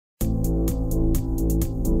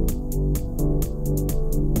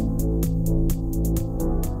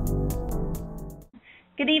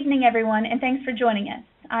Good evening, everyone, and thanks for joining us.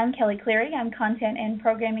 I'm Kelly Cleary. I'm Content and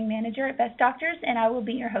Programming Manager at Best Doctors, and I will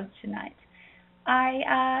be your host tonight.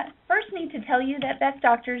 I first need to tell you that Best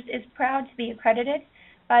Doctors is proud to be accredited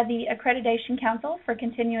by the Accreditation Council for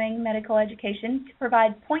Continuing Medical Education to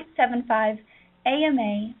provide 0.75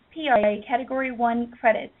 AMA PRA Category 1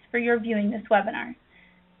 credits for your viewing this webinar.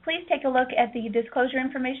 Please take a look at the disclosure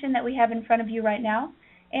information that we have in front of you right now,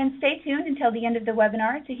 and stay tuned until the end of the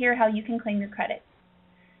webinar to hear how you can claim your credit.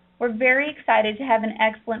 We're very excited to have an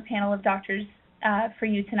excellent panel of doctors for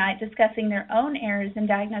you tonight discussing their own errors in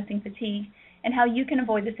diagnosing fatigue and how you can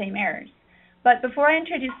avoid the same errors. But before I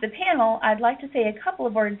introduce the panel, I'd like to say a couple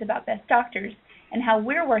of words about Best Doctors and how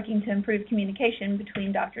we're working to improve communication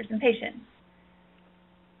between doctors and patients.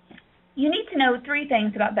 You need to know 3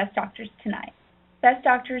 things about Best Doctors tonight. Best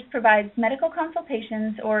Doctors provides medical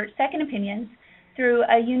consultations or second opinions through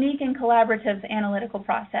a unique and collaborative analytical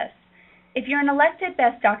process. If you're an elected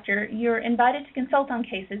Best Doctor, you're invited to consult on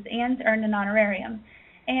cases and earn an honorarium.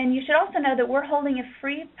 And you should also know that we're holding a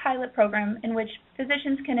free pilot program in which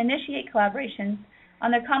physicians can initiate collaborations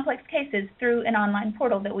on their complex cases through an online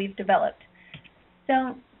portal that we've developed.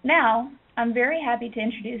 So now, I'm very happy to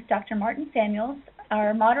introduce Dr. Martin Samuels,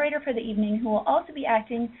 our moderator for the evening, who will also be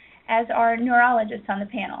acting as our neurologist on the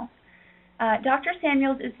panel. Dr.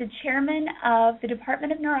 Samuels is the chairman of the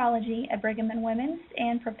Department of Neurology at Brigham and Women's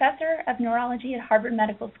and professor of neurology at Harvard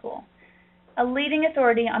Medical School. A leading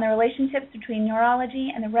authority on the relationships between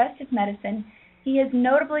neurology and the rest of medicine, he has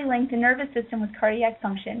notably linked the nervous system with cardiac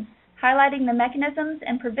function, highlighting the mechanisms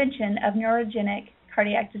and prevention of neurogenic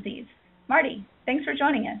cardiac disease. Marty, thanks for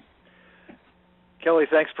joining us. Kelly,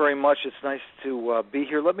 thanks very much. It's nice to be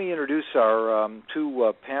here. Let me introduce our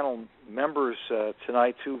 2 panel members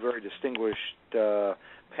tonight, 2 very distinguished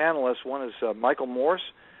panelists. One is Michael Morse.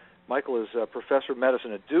 Michael is a professor of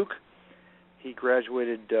medicine at Duke. He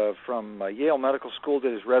graduated from Yale Medical School,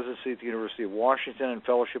 did his residency at the University of Washington and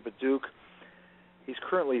fellowship at Duke. He's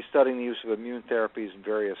currently studying the use of immune therapies in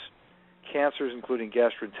various cancers, including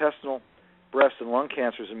gastrointestinal, breast and lung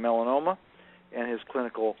cancers, and melanoma, and his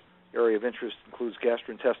clinical area of interest includes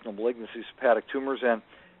gastrointestinal malignancies, hepatic tumors, and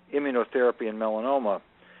immunotherapy and melanoma.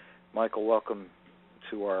 Michael, welcome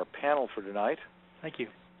to our panel for tonight. Thank you.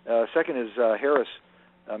 Second is Harris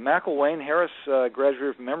McIlwain. Harris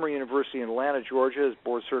graduated from Emory University in Atlanta, Georgia, is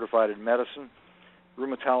board certified in medicine,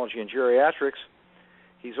 rheumatology, and geriatrics.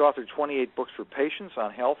 He's authored 28 books for patients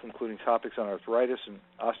on health, including topics on arthritis and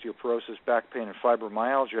osteoporosis, back pain, and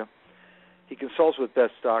fibromyalgia. He consults with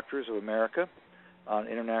Best Doctors of America on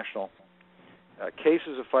international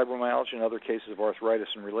cases of fibromyalgia and other cases of arthritis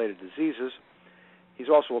and related diseases. He's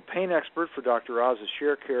also a pain expert for Dr. Oz's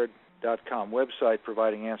ShareCare.com website,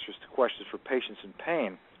 providing answers to questions for patients in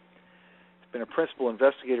pain. He's been a principal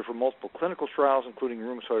investigator for multiple clinical trials, including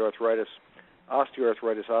rheumatoid arthritis,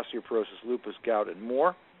 osteoarthritis, osteoporosis, lupus, gout, and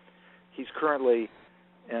more. He's currently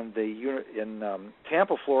in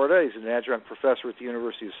Tampa, Florida. He's an adjunct professor at the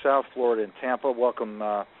University of South Florida in Tampa. Welcome,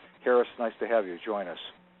 Harris. Nice to have you join us.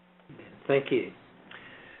 Thank you.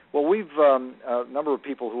 Well, we've a number of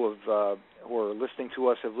people who are listening to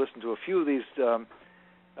us have listened to a few of these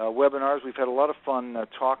webinars. We've had a lot of fun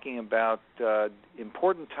talking about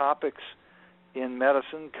important topics in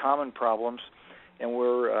medicine, common problems, and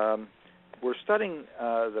we're studying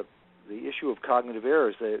the issue of cognitive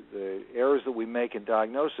errors, the errors that we make in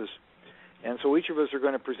diagnosis. And so each of us are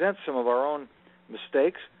going to present some of our own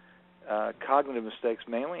mistakes, cognitive mistakes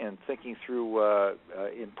mainly, and thinking through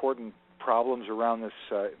important problems around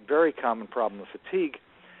this very common problem of fatigue.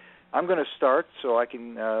 I'm going to start, so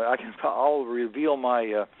I'll reveal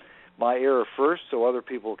my error first, so other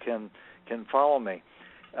people can follow me.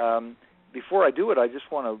 Before I do it, I just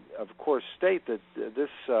want to, of course, state that this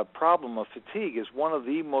problem of fatigue is one of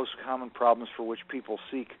the most common problems for which people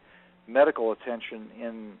seek medical attention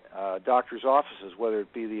in doctors' offices, whether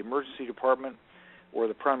it be the emergency department or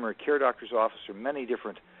the primary care doctor's office, or many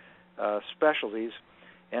different specialties.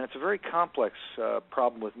 And it's a very complex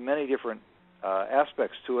problem with many different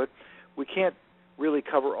aspects to it. We can't really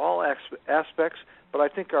cover all aspects, but I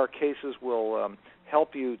think our cases will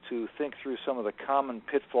help you to think through some of the common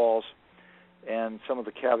pitfalls and some of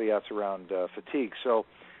the caveats around fatigue. So,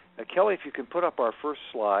 Kelly, if you can put up our first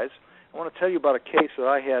slides, I want to tell you about a case that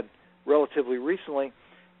I had relatively recently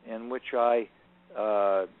in which I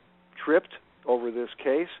tripped over this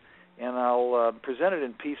case, and I'll present it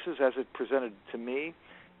in pieces as it presented to me,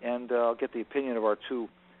 and I'll get the opinion of our two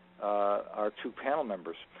panel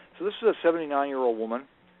members. So this is a 79-year-old woman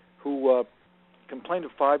who complained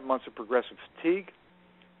of 5 months of progressive fatigue,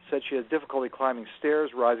 said she had difficulty climbing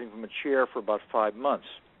stairs, rising from a chair for about 5 months.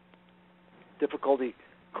 Difficulty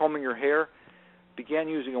combing her hair. Began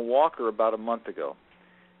using a walker about a month ago.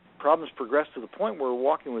 Problems progressed to the point where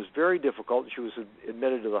walking was very difficult, and she was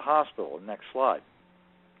admitted to the hospital. Next slide.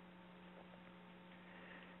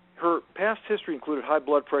 Her past history included high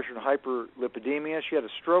blood pressure and hyperlipidemia. She had a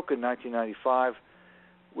stroke in 1995,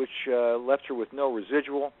 which left her with no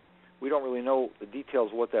residual. We don't really know the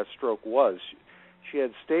details of what that stroke was. She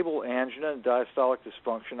had stable angina and diastolic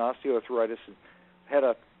dysfunction, osteoarthritis, and had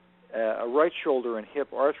a right shoulder and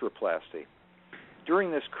hip arthroplasty.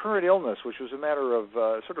 During this current illness, which was a matter of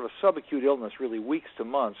sort of a subacute illness, really weeks to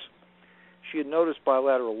months, she had noticed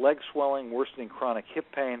bilateral leg swelling, worsening chronic hip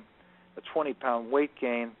pain, a 20-pound weight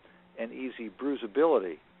gain, and easy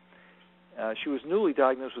bruisability. She was newly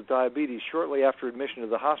diagnosed with diabetes shortly after admission to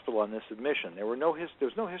the hospital on this admission. There was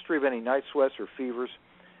no history of any night sweats or fevers,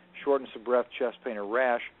 shortness of breath, chest pain, or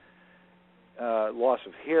rash, loss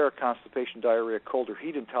of hair, constipation, diarrhea, cold or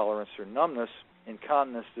heat intolerance, or numbness,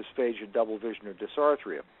 incontinence, dysphagia, double vision, or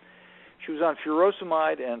dysarthria. She was on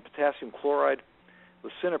furosemide and potassium chloride,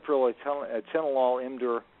 lisinopril, atenolol,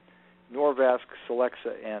 Imdur, Norvasc,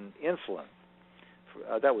 Celexa, and insulin.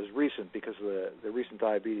 That was recent because of the recent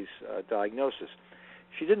diabetes diagnosis.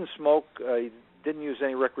 She didn't smoke, didn't use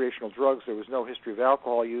any recreational drugs. There was no history of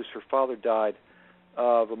alcohol use. Her father died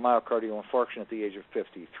of a myocardial infarction at the age of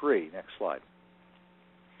 53. Next slide.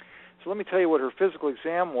 So let me tell you what her physical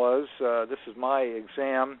exam was. This is my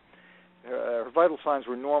exam. Her vital signs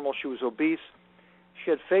were normal. She was obese.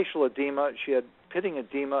 She had facial edema. She had pitting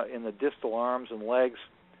edema in the distal arms and legs,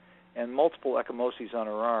 and multiple ecchymoses on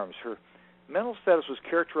her arms. Her mental status was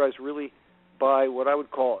characterized really by what I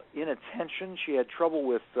would call inattention. She had trouble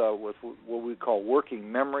with what we call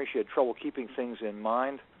working memory. She had trouble keeping things in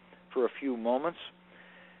mind for a few moments.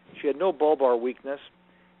 She had no bulbar weakness.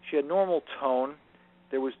 She had normal tone.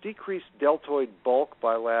 There was decreased deltoid bulk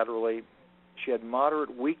bilaterally. She had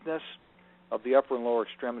moderate weakness of the upper and lower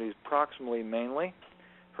extremities, proximally mainly.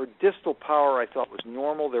 Her distal power, I thought, was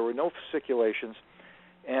normal. There were no fasciculations.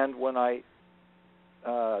 And when I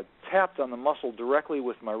tapped on the muscle directly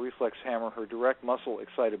with my reflex hammer, her direct muscle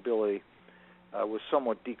excitability was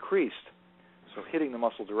somewhat decreased. So hitting the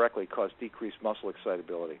muscle directly caused decreased muscle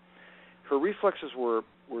excitability. Her reflexes were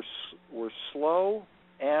slow,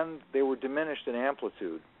 and they were diminished in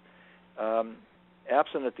amplitude.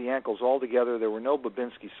 Absent at the ankles altogether, there were no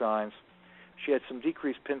Babinski signs. She had some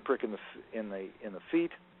decreased pinprick in the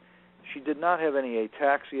feet. She did not have any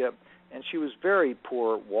ataxia, and she was very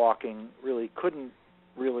poor walking. Really couldn't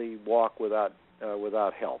really walk without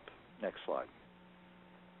help. Next slide.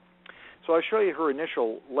 So I show you her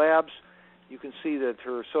initial labs. You can see that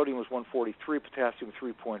her sodium was 143, potassium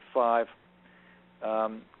 3.5,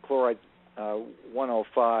 chloride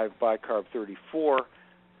 105, bicarb 34.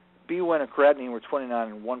 B1 and creatinine were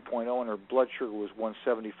 29 and 1.0, and her blood sugar was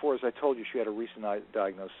 174. As I told you, she had a recent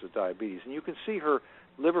diagnosis of diabetes. And you can see her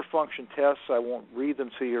liver function tests. I won't read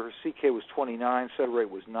them to you. Her CK was 29, SED rate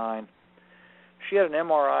was 9. She had an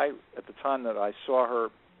MRI at the time that I saw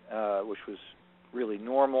her, which was really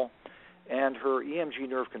normal, and her EMG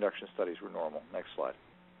nerve conduction studies were normal. Next slide.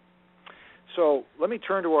 So let me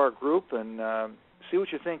turn to our group and see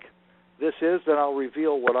what you think this is. Then I'll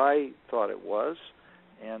reveal what I thought it was,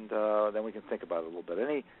 and then we can think about it a little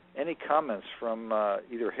bit. Any comments from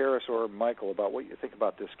either Harris or Michael about what you think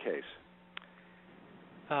about this case?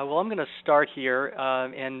 Well, I'm going to start here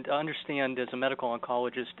and understand as a medical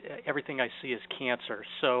oncologist, everything I see is cancer.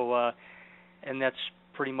 So, and that's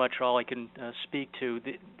pretty much all I can speak to.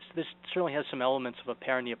 This certainly has some elements of a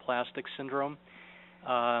paraneoplastic syndrome.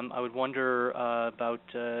 I would wonder about,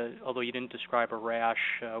 although you didn't describe a rash,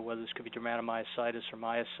 whether this could be dermatomyositis or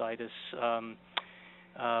myositis,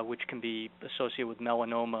 which can be associated with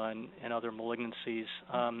melanoma and other malignancies.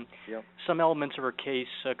 Yep. Some elements of her case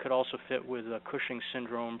could also fit with Cushing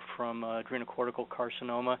syndrome from adrenocortical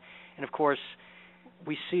carcinoma. And of course,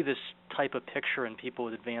 we see this type of picture in people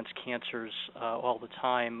with advanced cancers all the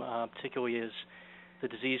time, particularly as the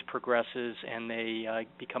disease progresses and they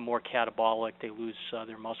become more catabolic, they lose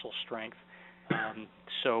their muscle strength.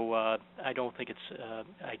 So I don't think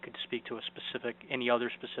I could speak to any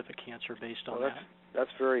other specific cancer based on that. That's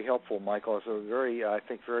very helpful, Michael. It's a very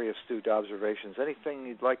astute observations. Anything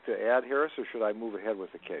you'd like to add, Harris, or should I move ahead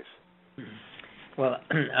with the case? Well,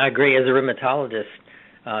 I agree. As a rheumatologist,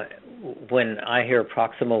 when I hear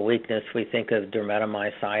proximal weakness, we think of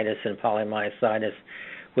dermatomyositis and polymyositis,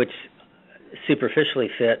 which superficially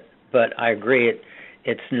fit, but I agree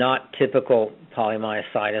it's not typical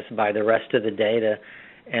polymyositis by the rest of the data,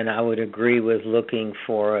 and I would agree with looking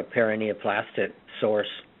for a paraneoplastic source.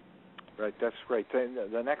 Right, that's great.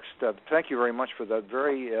 The next, thank you very much for that.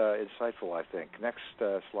 Very insightful, I think. Next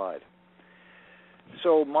slide.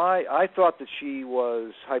 So I thought that she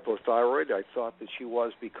was hypothyroid. I thought that she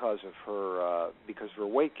was because of her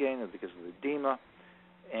weight gain and because of the edema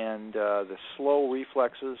and the slow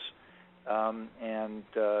reflexes, and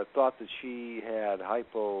thought that she had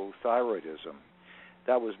hypothyroidism.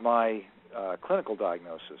 That was my clinical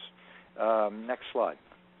diagnosis. Next slide.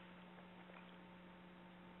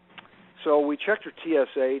 So we checked her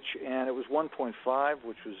TSH, and it was 1.5,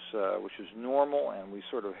 which was normal, and we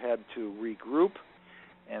sort of had to regroup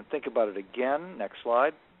and think about it again. Next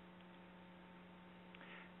slide.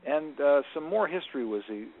 And some more history was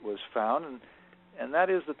found, and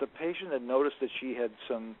that is that the patient had noticed that she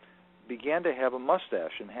began to have a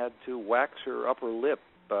mustache and had to wax her upper lip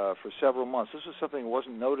for several months. This was something that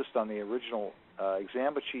wasn't noticed on the original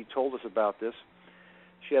exam, but she told us about this.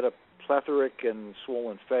 She had a plethoric and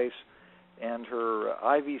swollen face, and her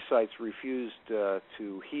IV sites refused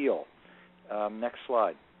to heal. Next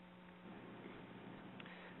slide.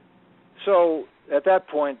 So at that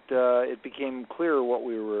point, it became clear what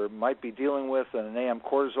we might be dealing with, and an AM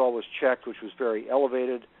cortisol was checked, which was very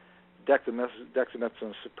elevated.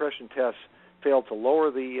 Dexamethasone suppression tests failed to lower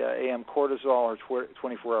the AM cortisol. Her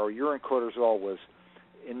 24-hour urine cortisol was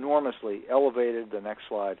enormously elevated. The next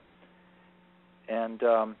slide. And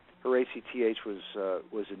her ACTH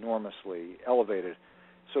was enormously elevated.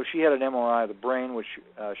 So she had an MRI of the brain, which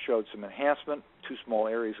showed some enhancement, 2 small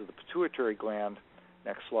areas of the pituitary gland.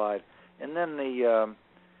 Next slide. And then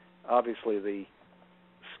obviously the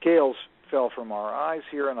scales fell from our eyes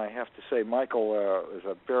here, and I have to say, Michael, is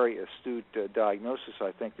a very astute diagnosis,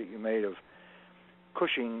 I think, that you made of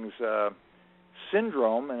Cushing's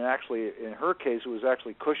syndrome, and actually, in her case, it was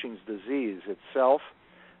actually Cushing's disease itself.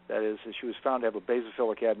 That is, she was found to have a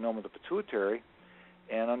basophilic adenoma of the pituitary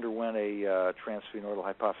and underwent a transsphenoidal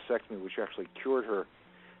hypophysectomy, which actually cured her.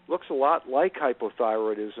 Looks a lot like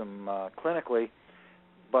hypothyroidism clinically,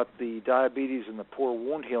 but the diabetes and the poor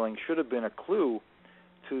wound healing should have been a clue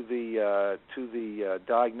to the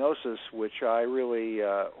diagnosis, which I really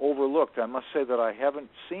overlooked. I must say that I haven't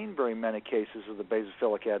seen very many cases of the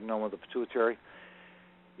basophilic adenoma of the pituitary,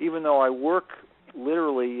 even though I work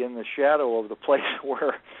literally in the shadow of the place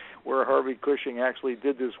where Harvey Cushing actually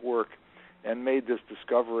did this work and made this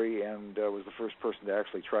discovery, and was the first person to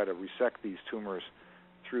actually try to resect these tumors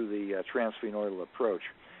through the transsphenoidal approach.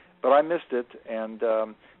 But I missed it, and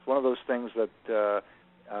it's one of those things that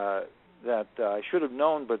I should have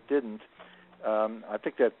known but didn't. I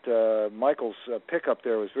think that Michael's pickup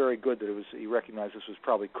there was very good. That he recognized this was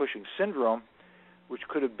probably Cushing's syndrome, which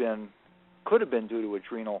could have been due to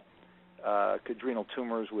adrenal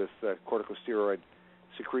tumors with corticosteroid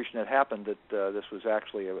secretion. It happened that this was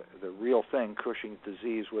actually the real thing, Cushing's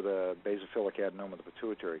disease with a basophilic adenoma of the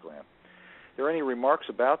pituitary gland. Are there any remarks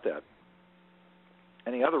about that?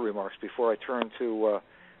 Any other remarks before I turn to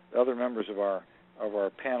other members of our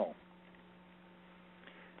panel?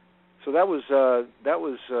 So that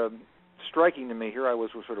was striking to me. Here I was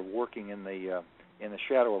sort of working in the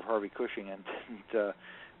shadow of Harvey Cushing and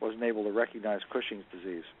wasn't able to recognize Cushing's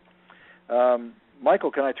disease.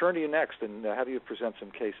 Michael, can I turn to you next and have you present some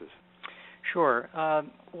cases? Sure.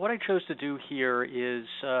 What I chose to do here is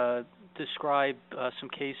describe some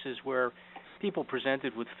cases where people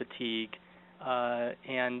presented with fatigue,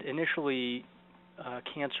 and initially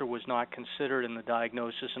cancer was not considered in the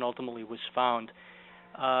diagnosis and ultimately was found.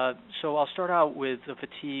 So I'll start out with the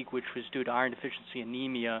fatigue, which was due to iron deficiency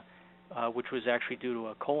anemia, which was actually due to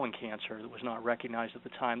a colon cancer that was not recognized at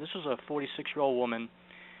the time. This was a 46-year-old woman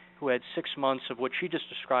who had 6 months of what she just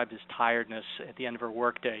described as tiredness at the end of her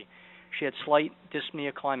workday. She had slight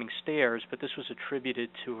dyspnea climbing stairs, but this was attributed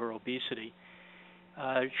to her obesity.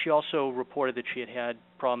 She also reported that she had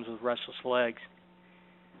problems with restless legs.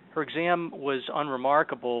 Her exam was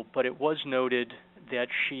unremarkable, but it was noted that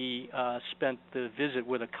she spent the visit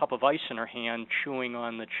with a cup of ice in her hand, chewing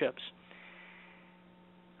on the chips.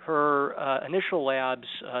 Her initial labs,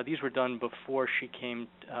 these were done before she came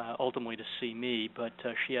ultimately to see me, but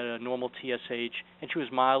she had a normal TSH, and she was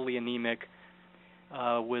mildly anemic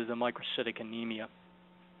with a microcytic anemia.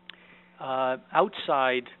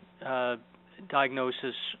 Outside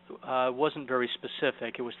diagnosis wasn't very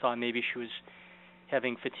specific. It was thought maybe she was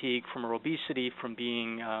having fatigue from her obesity, from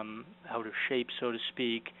being out of shape, so to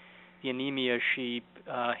speak. The anemia, she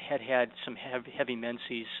had some heavy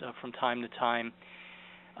menses from time to time.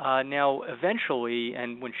 Now, eventually,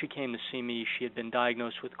 and when she came to see me, she had been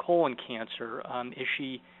diagnosed with colon cancer. As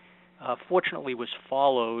she fortunately was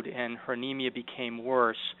followed and her anemia became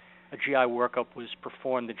worse, a GI workup was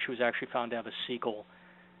performed and she was actually found to have a cecal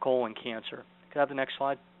colon cancer. Could I have the next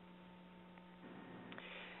slide?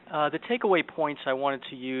 The takeaway points I wanted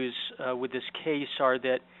to use with this case are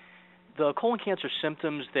that the colon cancer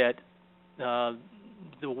symptoms that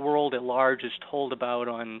the world at large is told about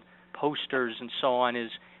on posters and so on is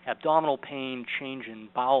abdominal pain, change in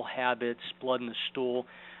bowel habits, blood in the stool,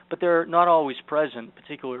 but they're not always present,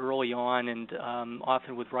 particularly early on, and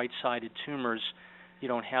often with right-sided tumors, you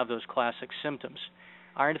don't have those classic symptoms.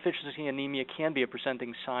 Iron deficiency anemia can be a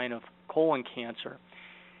presenting sign of colon cancer.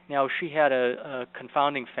 Now, she had a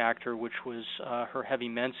confounding factor, which was her heavy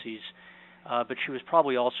menses, but she was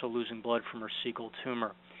probably also losing blood from her cecal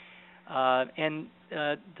tumor. And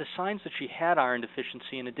the signs that she had iron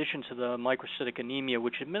deficiency, in addition to the microcytic anemia,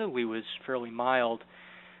 which admittedly was fairly mild,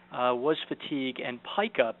 was fatigue and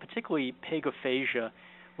pica, particularly pagophagia,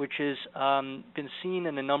 which has been seen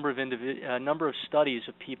in a number of studies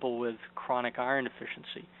of people with chronic iron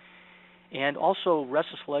deficiency. And also,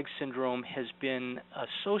 restless leg syndrome has been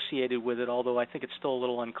associated with it, although I think it's still a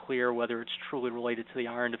little unclear whether it's truly related to the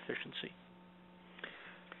iron deficiency.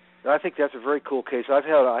 I think that's a very cool case.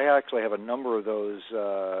 I actually have a number of those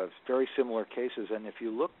very similar cases, and if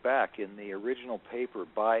you look back in the original paper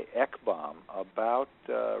by Ekbom about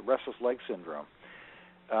restless leg syndrome,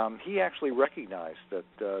 he actually recognized that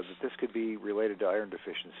this could be related to iron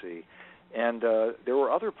deficiency. And there were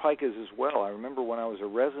other picas as well. I remember when I was a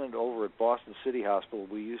resident over at Boston City Hospital,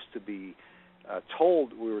 we used to be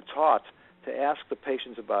we were taught to ask the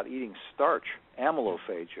patients about eating starch,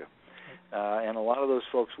 amylophagia. And a lot of those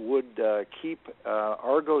folks would keep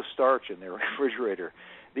Argo starch in their refrigerator.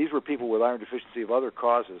 These were people with iron deficiency of other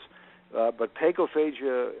causes. But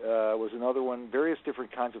pagophagia was another one, various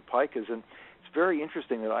different kinds of picas. And it's very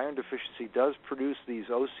interesting that iron deficiency does produce these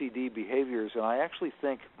OCD behaviors, and I actually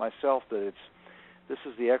think myself that this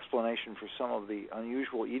is the explanation for some of the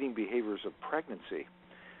unusual eating behaviors of pregnancy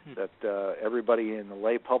that everybody in the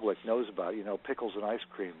lay public knows about, pickles and ice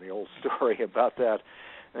cream, the old story about that.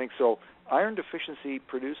 I think so. Iron deficiency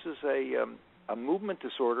produces a movement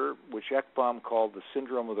disorder, which Ekbom called the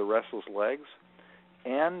syndrome of the restless legs,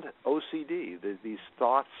 and OCD, these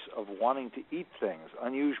thoughts of wanting to eat things,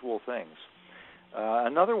 unusual things.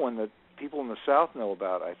 Another one that people in the South know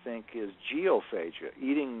about, I think, is geophagia,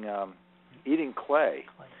 eating clay.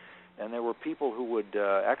 And there were people who would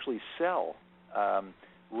actually sell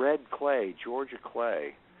red clay, Georgia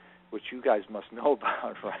clay, which you guys must know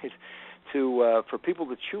about, right? For people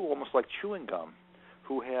to chew almost like chewing gum,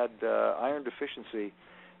 who had iron deficiency,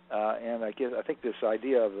 and I think this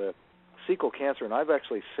idea of the cecal cancer. And I've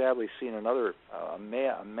actually sadly seen another a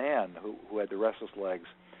man who had the restless legs,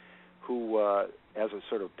 who as a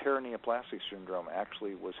sort of perineoplastic syndrome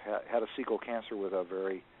actually had a cecal cancer with a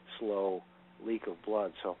very slow leak of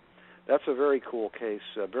blood. So that's a very cool case,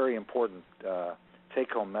 a very important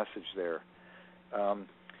take-home message there.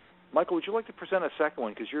 Michael, would you like to present a second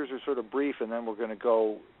one? Because yours are sort of brief, and then we're going to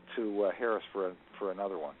go to Harris for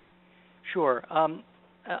another one. Sure.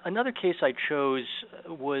 Another case I chose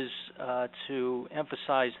was to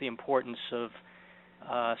emphasize the importance of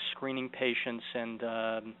screening patients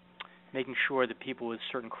and making sure that people with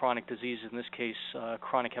certain chronic diseases, in this case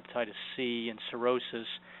chronic hepatitis C and cirrhosis,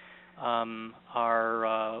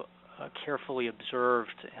 are carefully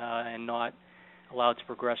observed and not allowed to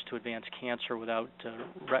progress to advanced cancer without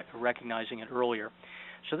recognizing it earlier.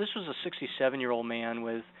 So this was a 67-year-old man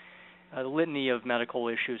with a litany of medical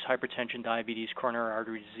issues, hypertension, diabetes, coronary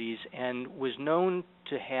artery disease, and was known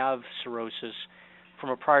to have cirrhosis from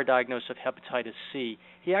a prior diagnosis of hepatitis C.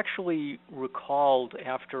 He actually recalled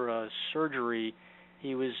after a surgery,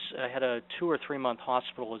 he had a 2 or 3 month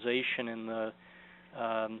hospitalization in the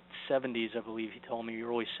 70s, I believe he told me,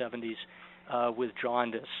 early 70s, with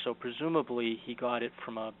jaundice. So presumably he got it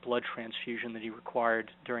from a blood transfusion that he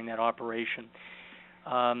required during that operation.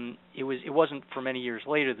 It wasn't for many years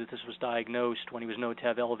later that this was diagnosed, when he was known to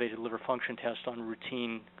have elevated liver function test on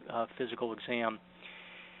routine physical exam.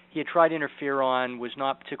 He had tried interferon, was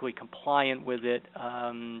not particularly compliant with it.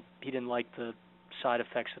 He didn't like the side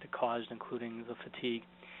effects that it caused, including the fatigue.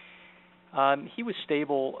 He was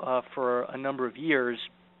stable for a number of years,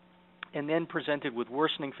 and then presented with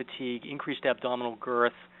worsening fatigue, increased abdominal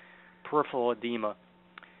girth, peripheral edema.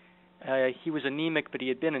 He was anemic, but he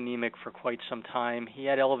had been anemic for quite some time. He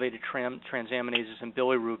had elevated transaminases and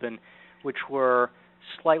bilirubin, which were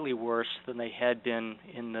slightly worse than they had been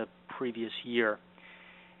in the previous year.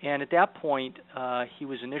 And at that point, he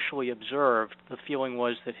was initially observed. The feeling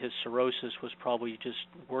was that his cirrhosis was probably just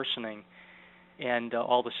worsening, and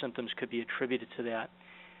all the symptoms could be attributed to that.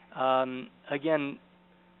 Again,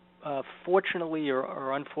 fortunately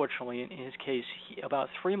or unfortunately, in his case, about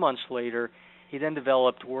 3 months later, He then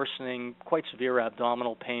developed worsening, quite severe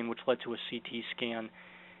abdominal pain, which led to a CT scan,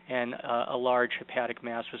 and a large hepatic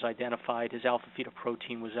mass was identified. His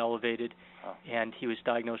alpha-fetoprotein was elevated, and he was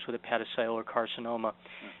diagnosed with hepatocellular carcinoma.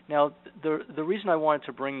 Now, the reason I wanted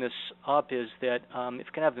to bring this up is that, if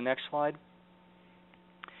you can have the next slide,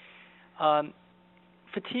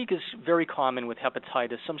 fatigue is very common with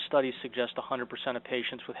hepatitis. Some studies suggest 100% of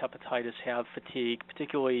patients with hepatitis have fatigue,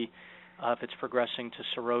 particularly if it's progressing to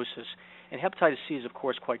cirrhosis. And hepatitis C is, of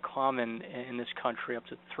course, quite common in this country. Up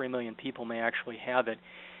to 3 million people may actually have it.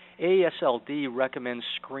 AASLD recommends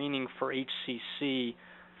screening for HCC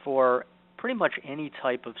for pretty much any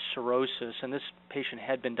type of cirrhosis, and this patient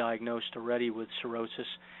had been diagnosed already with cirrhosis,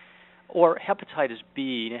 or hepatitis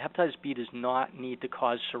B. Now, hepatitis B does not need to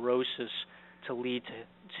cause cirrhosis to lead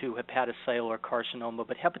to hepatocellular carcinoma,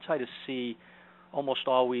 but hepatitis C almost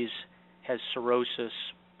always has cirrhosis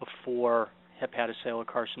before hepatocellular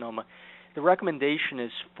carcinoma. The recommendation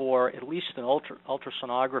is for at least an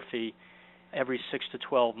ultrasonography every 6 to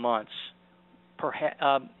 12 months.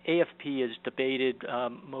 AFP is debated.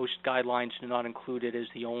 Most guidelines do not include it as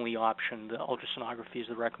the only option. The ultrasonography is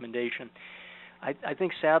the recommendation. I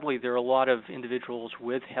think, sadly, there are a lot of individuals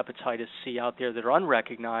with hepatitis C out there that are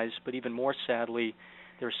unrecognized, but even more sadly,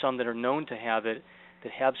 there are some that are known to have it,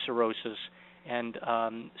 that have cirrhosis, and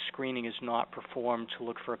screening is not performed to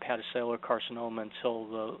look for hepatocellular carcinoma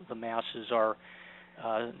until the masses are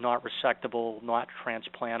not resectable, not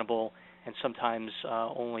transplantable, and sometimes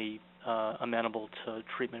only amenable to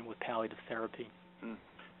treatment with palliative therapy.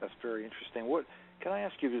 That's very interesting. Can I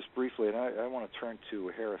ask you just briefly, and I want to turn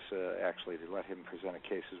to Harris actually to let him present a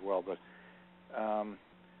case as well, but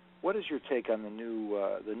what is your take on the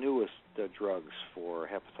newest drugs for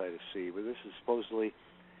hepatitis C? Well, this is supposedly,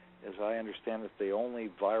 as I understand it, the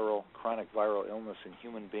only chronic viral illness in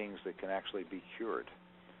human beings that can actually be cured.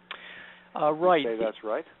 Right. You say that's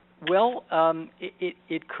right? Well,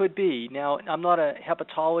 it could be. Now, I'm not a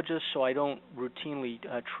hepatologist, so I don't routinely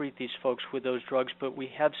treat these folks with those drugs, but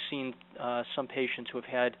we have seen some patients who have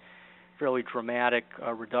had fairly dramatic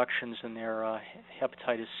reductions in their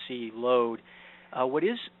hepatitis C load. What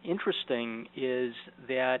is interesting is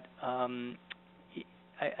that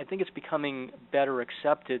I think it's becoming better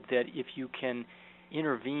accepted that if you can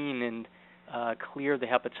intervene and clear the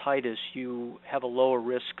hepatitis, you have a lower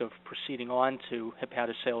risk of proceeding on to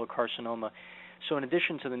hepatocellular carcinoma. So in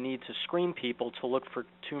addition to the need to screen people to look for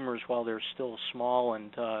tumors while they're still small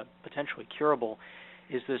and potentially curable,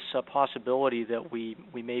 is this possibility that we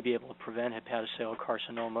may be able to prevent hepatocellular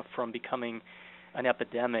carcinoma from becoming an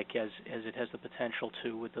epidemic as it has the potential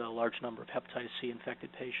to with a large number of hepatitis C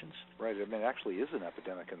infected patients. Right. I mean, it actually is an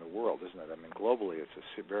epidemic in the world, isn't it? I mean, globally it's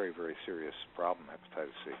a very, very serious problem,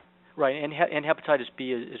 hepatitis C. Right, and hepatitis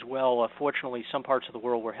B as well. Fortunately, some parts of the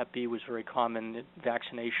world where Hep B was very common,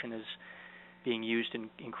 vaccination is being used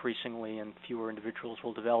increasingly, and fewer individuals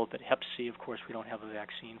will develop it. Hep C, of course, we don't have a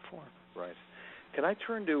vaccine for. Right. Can I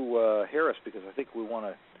turn to Harris, because I think we want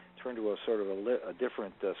to turn to a sort of a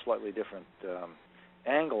different, slightly different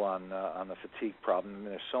angle on the fatigue problem. I mean,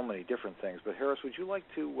 there's so many different things. But Harris, would you like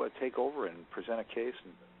to take over and present a case?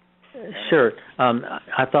 Sure.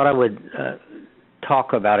 I thought I would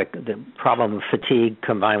talk about the problem of fatigue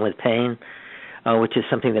combined with pain, which is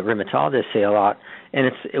something that rheumatologists say a lot,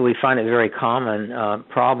 and we find it a very common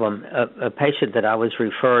problem. A patient that I was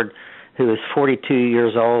referred, who is 42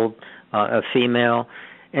 years old, a female,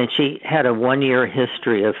 and she had a 1-year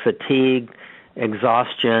history of fatigue,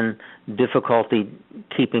 exhaustion, difficulty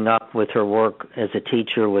keeping up with her work as a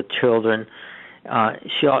teacher with children.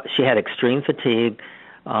 She had extreme fatigue,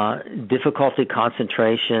 difficulty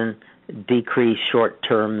concentration, decreased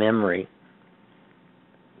short-term memory.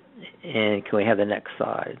 And can we have the next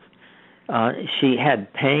slide? She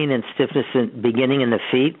had pain and stiffness beginning in the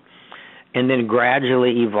feet, and then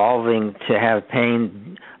gradually evolving to have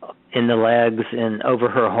pain in the legs and over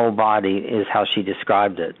her whole body is how she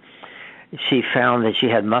described it. She found that she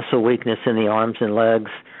had muscle weakness in the arms and legs,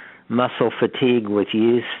 muscle fatigue with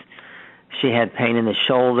use. She had pain in the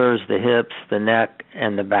shoulders, the hips, the neck,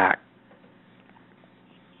 and the back.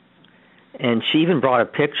 And she even brought a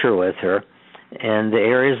picture with her, and the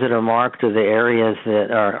areas that are marked are the areas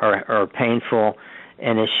that are painful,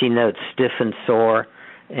 and as she notes, stiff and sore,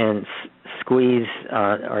 and squeeze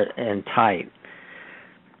and tight.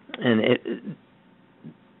 And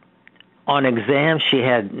on exam, she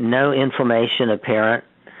had no inflammation apparent.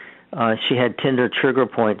 She had tender trigger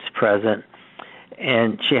points present,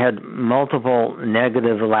 and she had multiple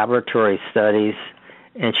negative laboratory studies,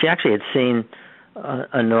 and she actually had seen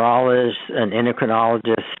a neurologist, an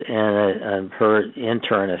endocrinologist, and her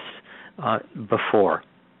internist before.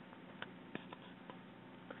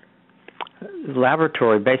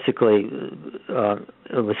 laboratory basically,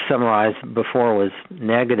 it was summarized before, was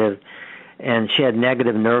negative, and she had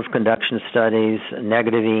negative nerve conduction studies,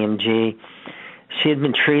 negative EMG. She had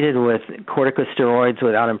been treated with corticosteroids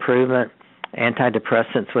without improvement,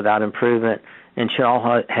 antidepressants without improvement, and she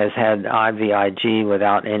also has had IVIG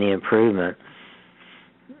without any improvement.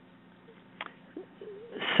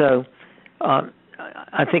 So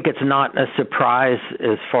I think it's not a surprise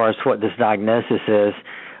as far as what this diagnosis is,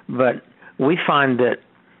 but we find that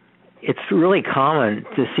it's really common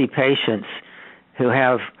to see patients who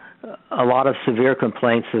have a lot of severe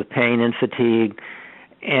complaints of pain and fatigue,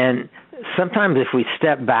 and sometimes if we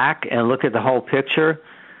step back and look at the whole picture,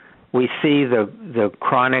 we see the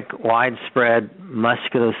chronic, widespread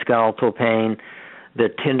musculoskeletal pain, the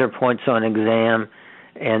tender points on exam,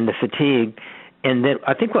 and the fatigue. And then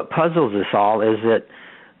I think what puzzles us all is that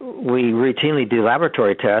we routinely do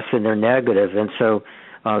laboratory tests and they're negative, and so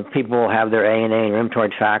people will have their ANA and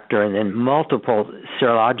rheumatoid factor, and then multiple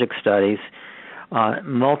serologic studies,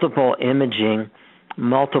 multiple imaging,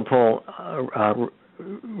 multiple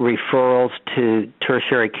referrals to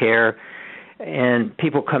tertiary care, and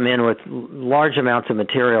people come in with large amounts of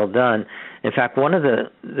material done. In fact, one of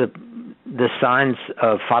the signs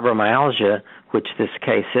of fibromyalgia, which this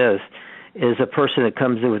case is a person that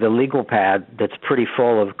comes in with a legal pad that's pretty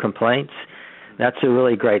full of complaints. That's a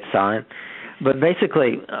really great sign. But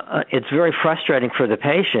basically, it's very frustrating for the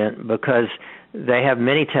patient because they have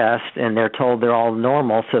many tests and they're told they're all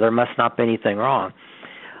normal, so there must not be anything wrong.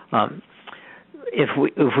 If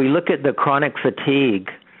we look at the chronic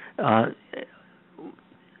fatigue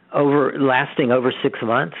lasting over 6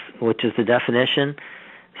 months, which is the definition,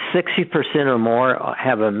 60% or more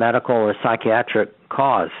have a medical or psychiatric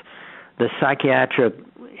cause. The psychiatric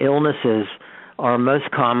illnesses are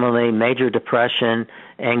most commonly major depression,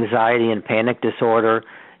 anxiety and panic disorder,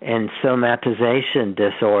 and somatization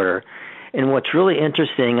disorder. And what's really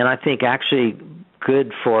interesting, and I think actually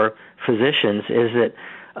good for physicians, is that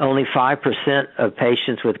only 5% of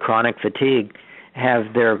patients with chronic fatigue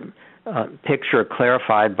have their picture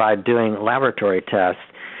clarified by doing laboratory tests.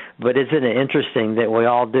 But isn't it interesting that we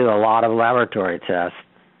all do a lot of laboratory tests?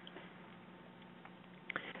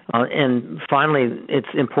 And finally,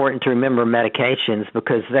 it's important to remember medications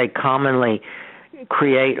because they commonly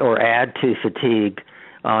create or add to fatigue.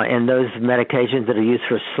 And those medications that are used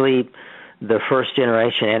for sleep, the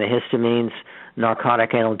first-generation antihistamines,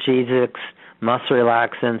 narcotic analgesics, muscle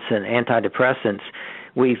relaxants, and antidepressants,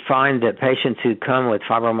 we find that patients who come with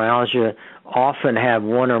fibromyalgia often have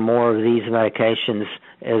one or more of these medications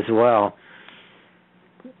as well.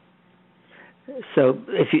 So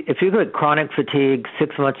if you look at chronic fatigue,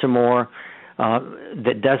 6 months or more,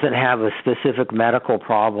 that doesn't have a specific medical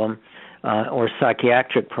problem or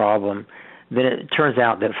psychiatric problem, then it turns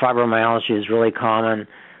out that fibromyalgia is really common.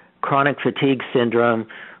 Chronic fatigue syndrome,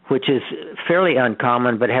 which is fairly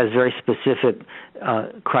uncommon but has very specific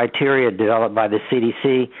criteria developed by the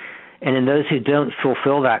CDC, and in those who don't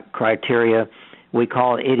fulfill that criteria, we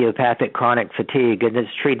call it idiopathic chronic fatigue, and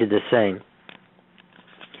it's treated the same.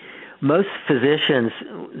 Most physicians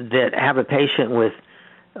that have a patient with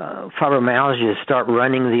fibromyalgia start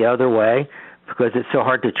running the other way because it's so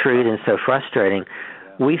hard to treat and so frustrating.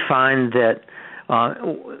 We find that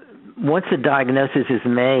once a diagnosis is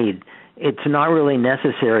made, it's not really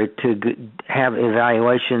necessary to have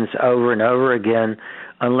evaluations over and over again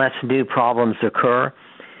unless new problems occur.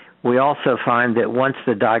 We also find that once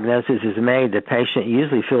the diagnosis is made, the patient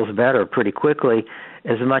usually feels better pretty quickly,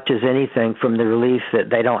 as much as anything from the relief that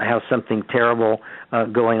they don't have something terrible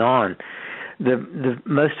going on. The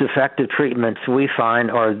most effective treatments we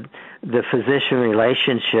find are the physician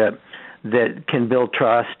relationship that can build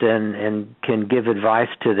trust and can give advice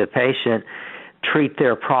to the patient, treat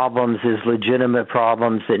their problems as legitimate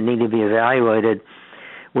problems that need to be evaluated.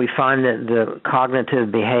 We find that the cognitive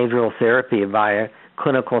behavioral therapy by a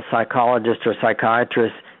clinical psychologist or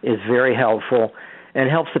psychiatrist is very helpful and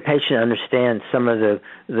helps the patient understand some of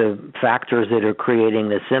the factors that are creating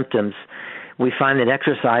the symptoms. We find that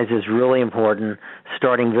exercise is really important,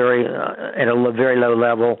 starting at a very low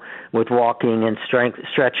level with walking and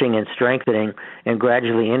stretching and strengthening, and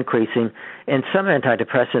gradually increasing. And some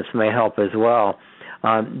antidepressants may help as well.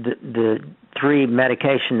 The three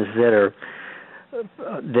medications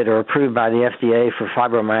that are approved by the FDA for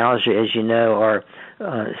fibromyalgia, as you know, are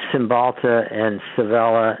Cymbalta and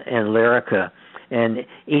Savella and Lyrica. And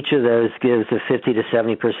each of those gives a 50 to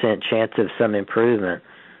 70% chance of some improvement.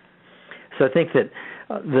 So I think that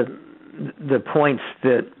the points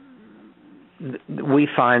that we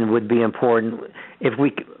find would be important, if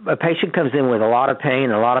a patient comes in with a lot of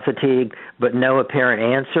pain, a lot of fatigue, but no apparent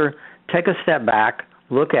answer take a step back,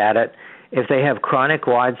 look at it. If they have chronic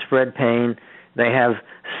widespread pain, they have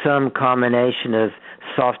some combination of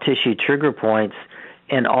soft tissue trigger points,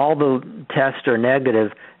 and all the tests are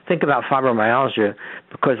negative, think about fibromyalgia,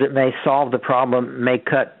 because it may solve the problem, may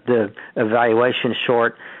cut the evaluation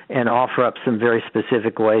short, and offer up some very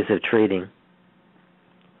specific ways of treating.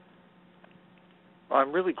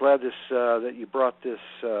 I'm really glad that you brought this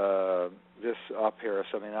up, Harris.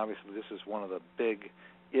 I mean, obviously, this is one of the big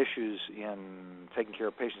issues in taking care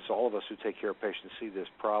of patients. All of us who take care of patients see this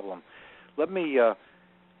problem. Let me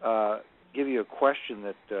give you a question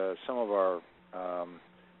that some of our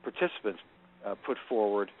participants put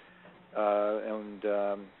forward, and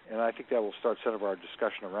I think that will start some of our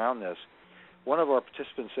discussion around this. One of our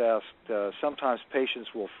participants asked, sometimes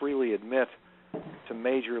patients will freely admit to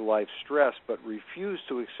major life stress but refuse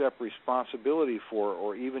to accept responsibility for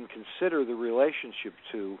or even consider the relationship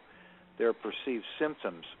to their perceived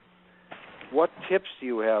symptoms. What tips do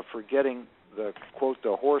you have for getting the, quote,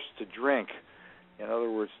 the horse to drink? In other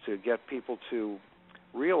words, to get people to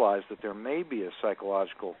realize that there may be a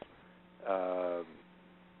psychological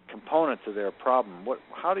component to their problem.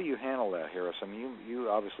 How do you handle that, Harris? I mean, you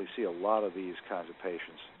obviously see a lot of these kinds of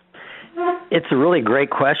patients. It's a really great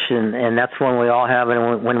question, and that's one we all have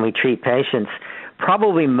when we treat patients.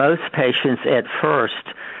 Probably most patients at first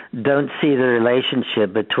don't see the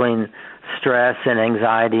relationship between stress and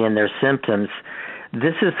anxiety and their symptoms.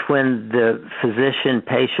 This is when the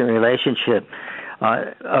physician-patient relationship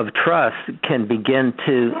of trust can begin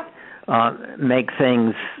to make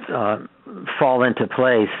things fall into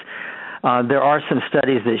place. There are some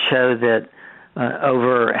studies that show that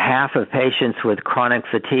over half of patients with chronic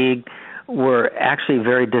fatigue were actually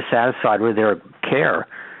very dissatisfied with their care.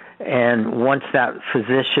 And once that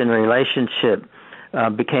physician relationship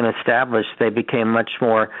became established, they became much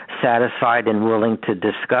more satisfied and willing to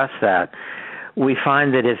discuss that. We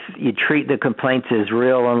find that if you treat the complaints as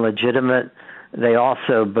real and legitimate, they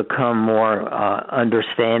also become more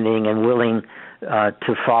understanding and willing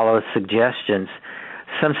to follow suggestions.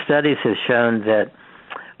 Some studies have shown that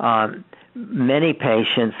many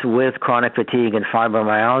patients with chronic fatigue and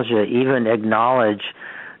fibromyalgia even acknowledge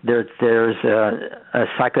that there's a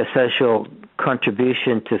psychosocial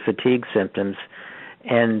contribution to fatigue symptoms,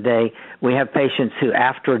 and we have patients who,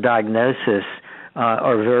 after diagnosis,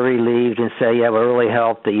 are very relieved and say, yeah, it really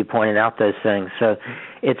helped that you pointed out those things. So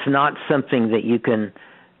it's not something that you can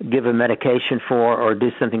give a medication for or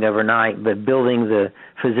do something overnight, but building the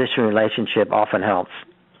physician relationship often helps.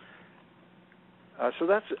 So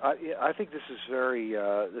that's. I think this is very.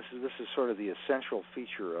 This is sort of the essential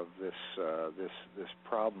feature of this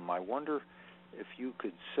problem. I wonder if you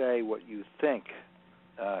could say what you think,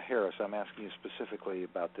 Harris. I'm asking you specifically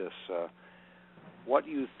about this. What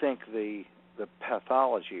you think the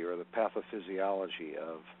pathology or the pathophysiology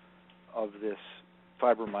of this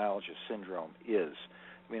fibromyalgia syndrome is.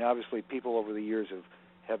 I mean, obviously, people over the years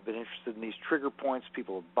have been interested in these trigger points.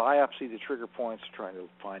 People have biopsied the trigger points, trying to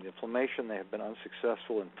find inflammation. They have been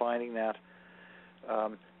unsuccessful in finding that.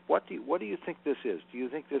 What do you think this is? Do you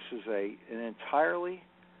think this is an entirely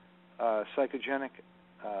psychogenic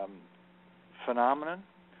phenomenon,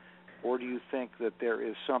 or do you think that there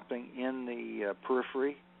is something in the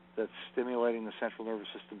periphery that's stimulating the central nervous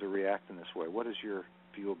system to react in this way? What is your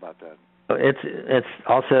view about that? It's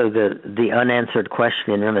also the unanswered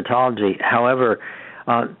question in rheumatology. However,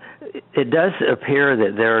 it does appear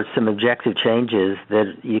that there are some objective changes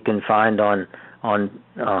that you can find on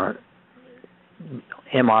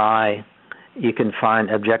MRI. You can find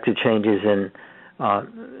objective changes in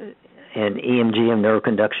EMG and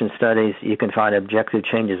neuroconduction studies. You can find objective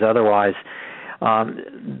changes otherwise.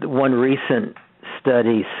 One recent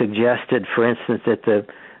study suggested, for instance, that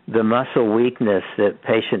the muscle weakness that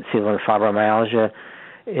patients feel in fibromyalgia,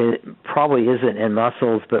 it probably isn't in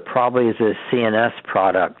muscles, but probably is a CNS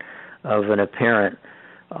product of an apparent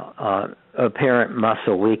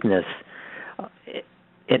muscle weakness.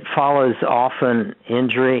 It follows often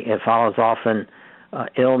injury. It follows often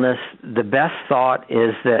illness. The best thought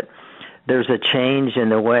is that there's a change in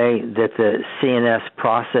the way that the CNS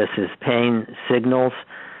processes pain signals,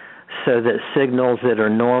 so that signals that are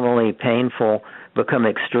normally painful become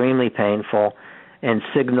extremely painful, and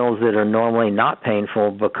signals that are normally not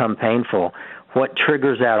painful become painful. What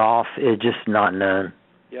triggers that off is just not known.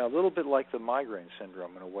 Yeah, a little bit like the migraine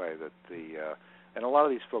syndrome in a way, that and a lot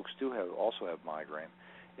of these folks also have migraine.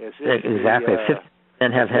 Exactly.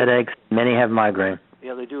 50% have headaches. Many have migraine.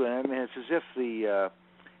 Yeah, they do. And I mean, it's as if the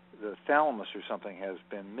thalamus or something has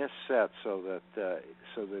been misset, so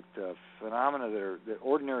that phenomena that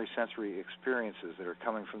ordinary sensory experiences that are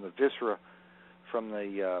coming from the viscera, from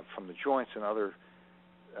the joints and other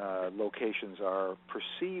locations are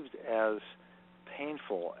perceived as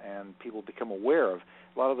painful, and people become aware of.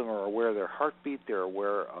 A lot of them are aware of their heartbeat. They're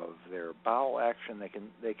aware of their bowel action.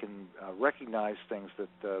 They can recognize things that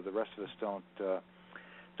the rest of us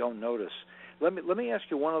don't notice. Let me ask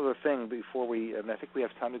you one other thing before we. And I think we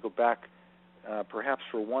have time to go back, perhaps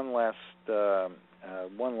for one last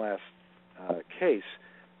case.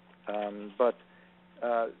 But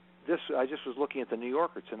this, I just was looking at the New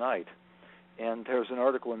Yorker tonight, and there's an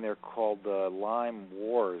article in there called Lyme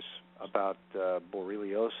Wars about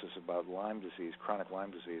borreliosis, about Lyme disease, chronic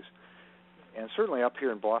Lyme disease. And certainly up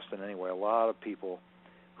here in Boston anyway, a lot of people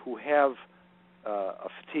who have a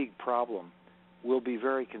fatigue problem will be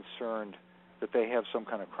very concerned that they have some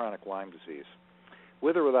kind of chronic Lyme disease,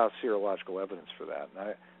 with or without serological evidence for that.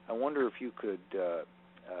 And I wonder if you could,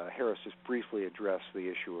 Harris, just briefly address the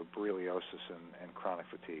issue of borreliosis and chronic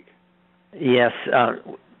fatigue. Yes,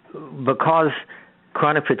 because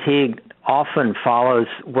chronic fatigue often follows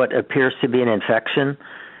what appears to be an infection,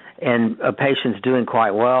 and a patient's doing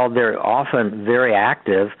quite well. They're often very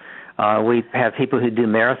active. We have people who do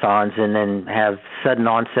marathons and then have sudden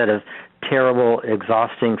onset of terrible,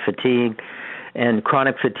 exhausting fatigue. And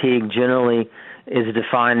chronic fatigue generally is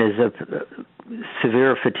defined as a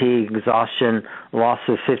severe fatigue, exhaustion, loss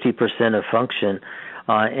of 50% of function.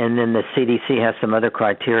 And then the CDC has some other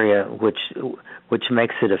criteria which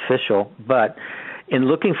makes it official. But in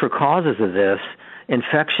looking for causes of this,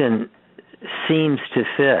 infection seems to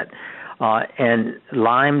fit. And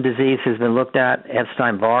Lyme disease has been looked at,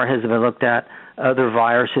 Epstein-Barr has been looked at, other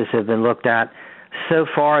viruses have been looked at. So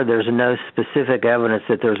far, there's no specific evidence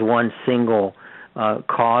that there's one single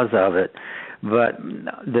cause of it. But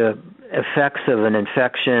the effects of an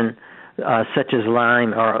infection such as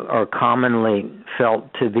Lyme are commonly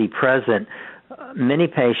felt to be present. Many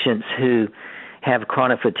patients who have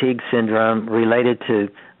chronic fatigue syndrome related to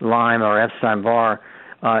Lyme or Epstein-Barr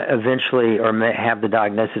eventually or may have the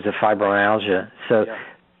diagnosis of fibromyalgia. So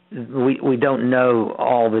we don't know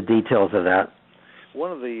all the details of that.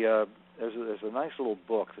 One of the there's a nice little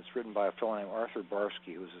book that's written by a fellow named Arthur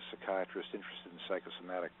Barsky, who's a psychiatrist interested in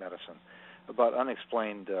psychosomatic medicine, about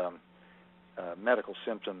unexplained medical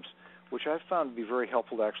symptoms, which I've found to be very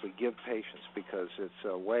helpful to actually give patients, because it's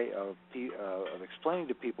a way of explaining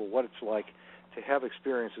to people what it's like to have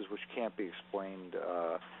experiences which can't be explained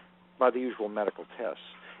by the usual medical tests.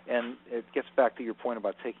 And it gets back to your point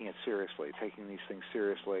about taking it seriously, taking these things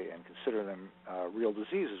seriously and considering them real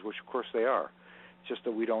diseases, which of course they are. It's just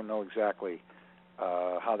that we don't know exactly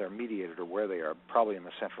how they're mediated or where they are, probably in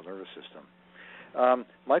the central nervous system.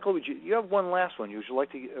 Michael, you have one last one? Would you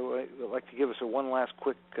like to give us one last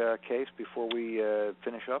quick case before we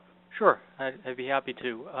finish up? Sure, I'd be happy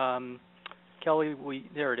to. Kelly,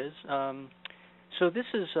 there it is. So this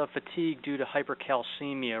is fatigue due to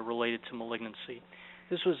hypercalcemia related to malignancy.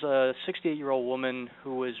 This was a 68-year-old woman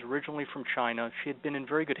who was originally from China. She had been in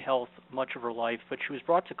very good health much of her life, but she was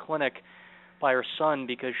brought to clinic by her son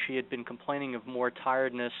because she had been complaining of more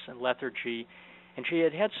tiredness and lethargy, and she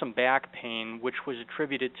had had some back pain, which was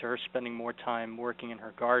attributed to her spending more time working in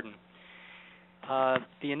her garden.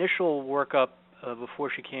 The initial workup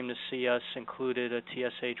before she came to see us included a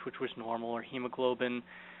TSH, which was normal. Her hemoglobin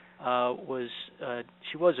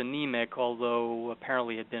she was anemic, although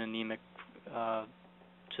apparently had been anemic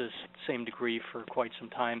to the same degree for quite some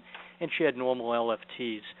time, and she had normal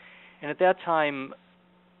LFTs. And at that time,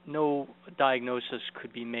 no diagnosis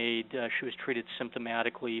could be made. She was treated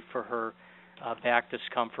symptomatically for her back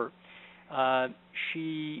discomfort.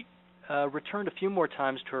 She returned a few more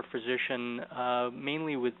times to her physician,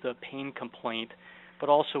 mainly with the pain complaint, but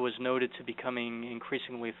also was noted to becoming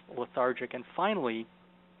increasingly lethargic. And finally,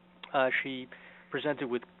 she presented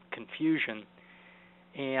with confusion,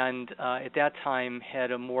 and at that time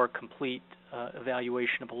had a more complete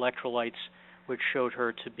evaluation of electrolytes, which showed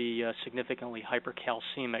her to be significantly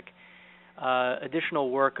hypercalcemic.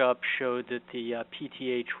 Additional workup showed that the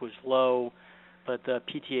PTH was low, but the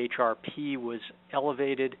PTHrP was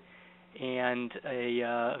elevated, and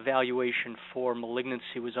a evaluation for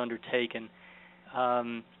malignancy was undertaken.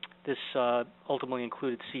 This ultimately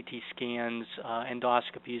included CT scans,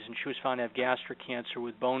 endoscopies, and she was found to have gastric cancer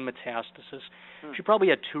with bone metastasis. She probably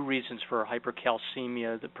had two reasons for her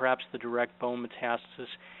hypercalcemia, perhaps the direct bone metastasis,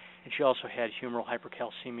 and she also had humeral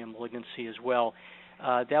hypercalcemia malignancy as well.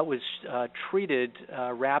 That was treated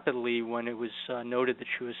rapidly when it was noted that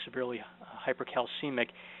she was severely hypercalcemic,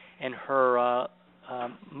 and her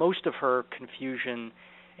most of her confusion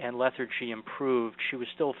and lethargy improved. She was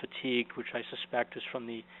still fatigued, which I suspect is from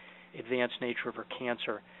the advanced nature of her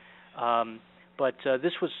cancer. But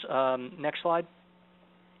this was, next slide.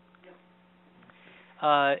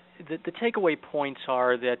 The takeaway points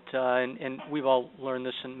are that, and we've all learned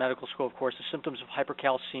this in medical school, of course, the symptoms of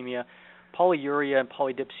hypercalcemia, polyuria and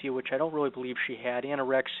polydipsia, which I don't really believe she had,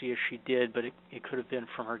 anorexia she did, but it could have been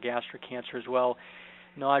from her gastric cancer as well,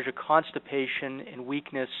 nausea, constipation, and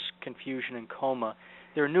weakness, confusion, and coma.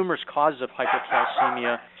 There are numerous causes of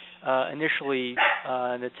hypercalcemia. Initially,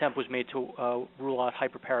 an attempt was made to rule out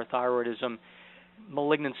hyperparathyroidism.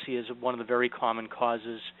 Malignancy is one of the very common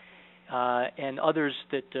causes. And others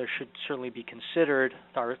that should certainly be considered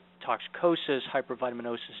are toxicosis,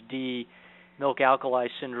 hypervitaminosis D, milk alkali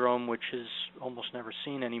syndrome, which is almost never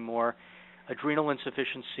seen anymore, adrenal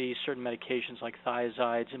insufficiency, certain medications like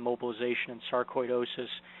thiazides, immobilization, and sarcoidosis.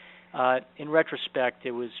 In retrospect,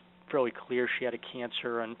 it was fairly clear she had a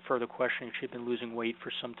cancer, and further questioning, she had been losing weight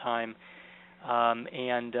for some time.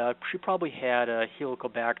 And she probably had a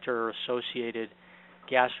Helicobacter-associated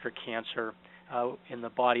gastric cancer in the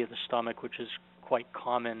body of the stomach, which is quite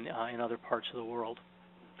common in other parts of the world.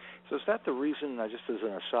 So is that the reason, just as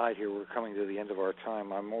an aside here, we're coming to the end of our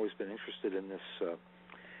time, I've always been interested in this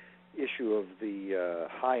issue of the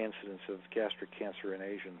high incidence of gastric cancer in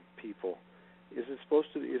Asian people. Is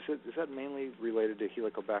that mainly related to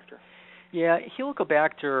Helicobacter? Yeah,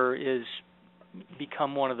 Helicobacter is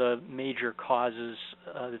become one of the major causes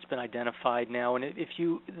that's been identified now. And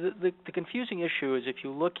the confusing issue is if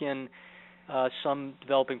you look in some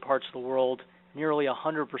developing parts of the world, nearly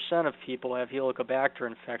 100% of people have Helicobacter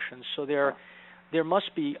infections. So there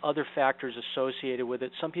must be other factors associated with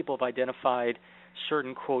it. Some people have identified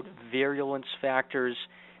certain, quote, virulence factors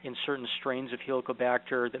in certain strains of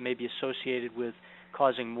Helicobacter that may be associated with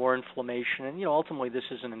causing more inflammation. And, ultimately this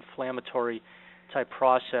is an inflammatory type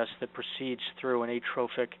process that proceeds through an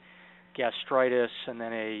atrophic gastritis and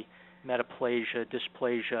then a metaplasia,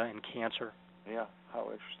 dysplasia, and cancer. Yeah,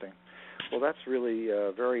 how interesting. Well, that's really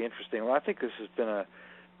very interesting. Well, I think this has been a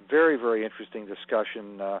very, very interesting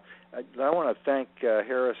discussion. I want to thank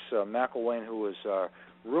Harris McIlwain, who was a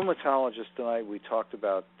rheumatologist tonight. We talked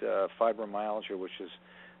about fibromyalgia, which is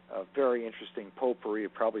a very interesting potpourri,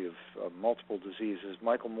 probably of multiple diseases.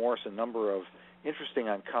 Michael Morse, a number of interesting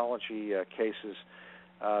oncology cases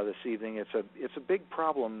this evening. It's a big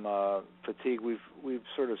problem, fatigue. We've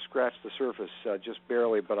sort of scratched the surface just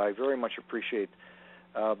barely, but I very much appreciate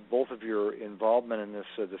both of your involvement in this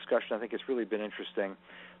discussion. I think it's really been interesting.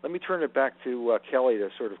 Let me turn it back to Kelly to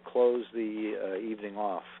sort of close the evening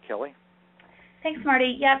off. Kelly? Thanks,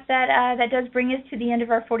 Marty. Yep, that does bring us to the end of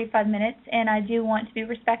our 45 minutes, and I do want to be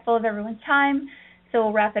respectful of everyone's time, so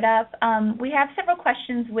we'll wrap it up. We have several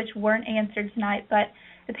questions which weren't answered tonight, but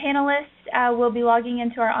the panelists will be logging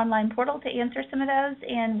into our online portal to answer some of those,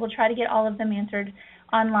 and we'll try to get all of them answered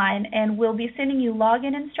online, and we'll be sending you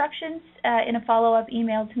login instructions in a follow-up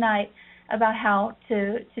email tonight about how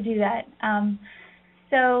to do that.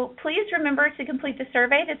 So please remember to complete the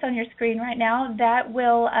survey that's on your screen right now. That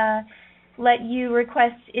will let you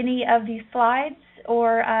request any of these slides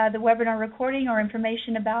or the webinar recording or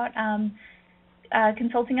information about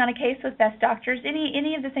consulting on a case with Best Doctors.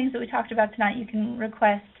 Any of the things that we talked about tonight you can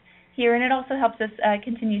request here, and it also helps us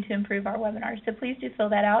continue to improve our webinars. So please do fill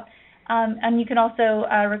that out. And you can also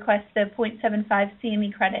request the 0.75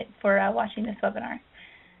 CME credit for watching this webinar.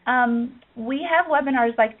 We have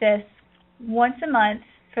webinars like this once a month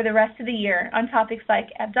for the rest of the year on topics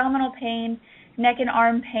like abdominal pain, neck and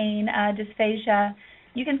arm pain, dysphagia.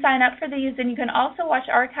 You can sign up for these, and you can also watch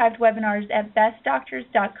archived webinars at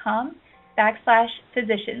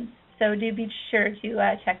bestdoctors.com/physicians. So do be sure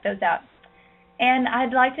to check those out. And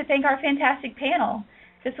I'd like to thank our fantastic panel.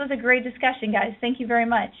 This was a great discussion, guys. Thank you very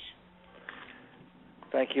much.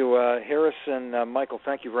 Thank you, Harris and Michael.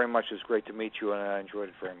 Thank you very much. It was great to meet you, and I enjoyed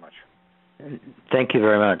it very much. Thank you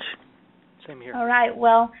very much. Same here. All right.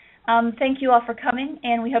 Well, thank you all for coming,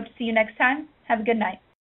 and we hope to see you next time. Have a good night.